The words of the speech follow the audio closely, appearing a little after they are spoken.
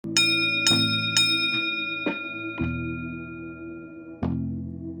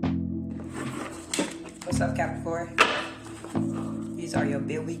What's up, Capricorn? These are your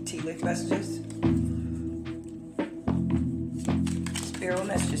midweek Tealeaf messages. Spiritual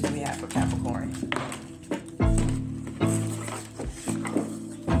messages that we have for Capricorn.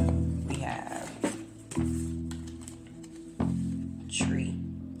 We have tree.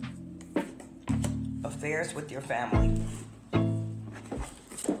 Affairs with your family.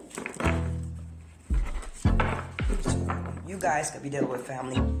 You guys could be dealing with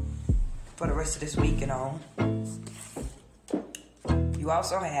family for the rest of this week and on. You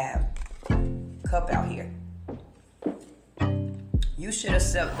also have cup out here. You should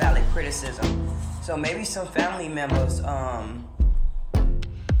accept valid criticism. So maybe some family members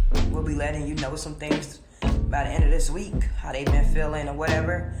will be letting you know some things by the end of this week, how they've been feeling or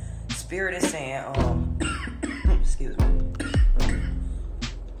whatever. Spirit is saying, excuse me.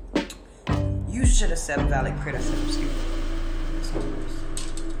 You should accept valid criticism, excuse me.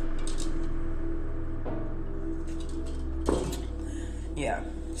 Yeah,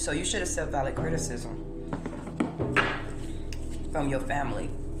 so you should accept valid criticism from your family.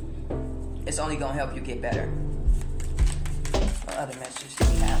 It's only gonna help you get better. What other messages do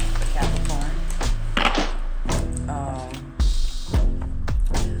we have for Capricorn?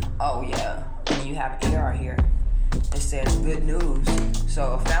 Oh yeah, and you have AR here. It says good news.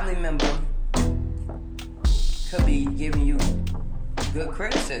 So a family member could be giving you good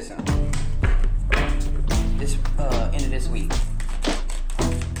criticism this end of this week.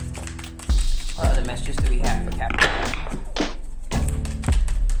 What other messages do we have for Capricorn?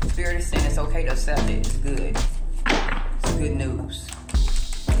 Spirit is saying it's okay to accept it. It's good. It's good news.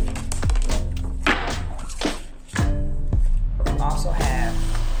 Also have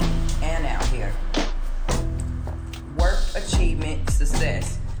and out here. Work, achievement,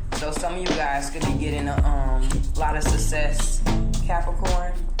 success. So some of you guys could be getting a lot of success,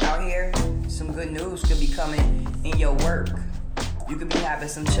 Capricorn, out here. Some good news could be coming in your work. You could be having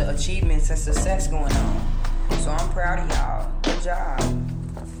some achievements and success going on. So I'm proud of y'all. Good job.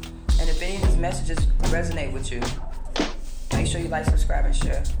 And if any of these messages resonate with you, make sure you like, subscribe, and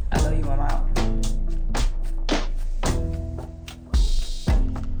share. I love you. I'm out.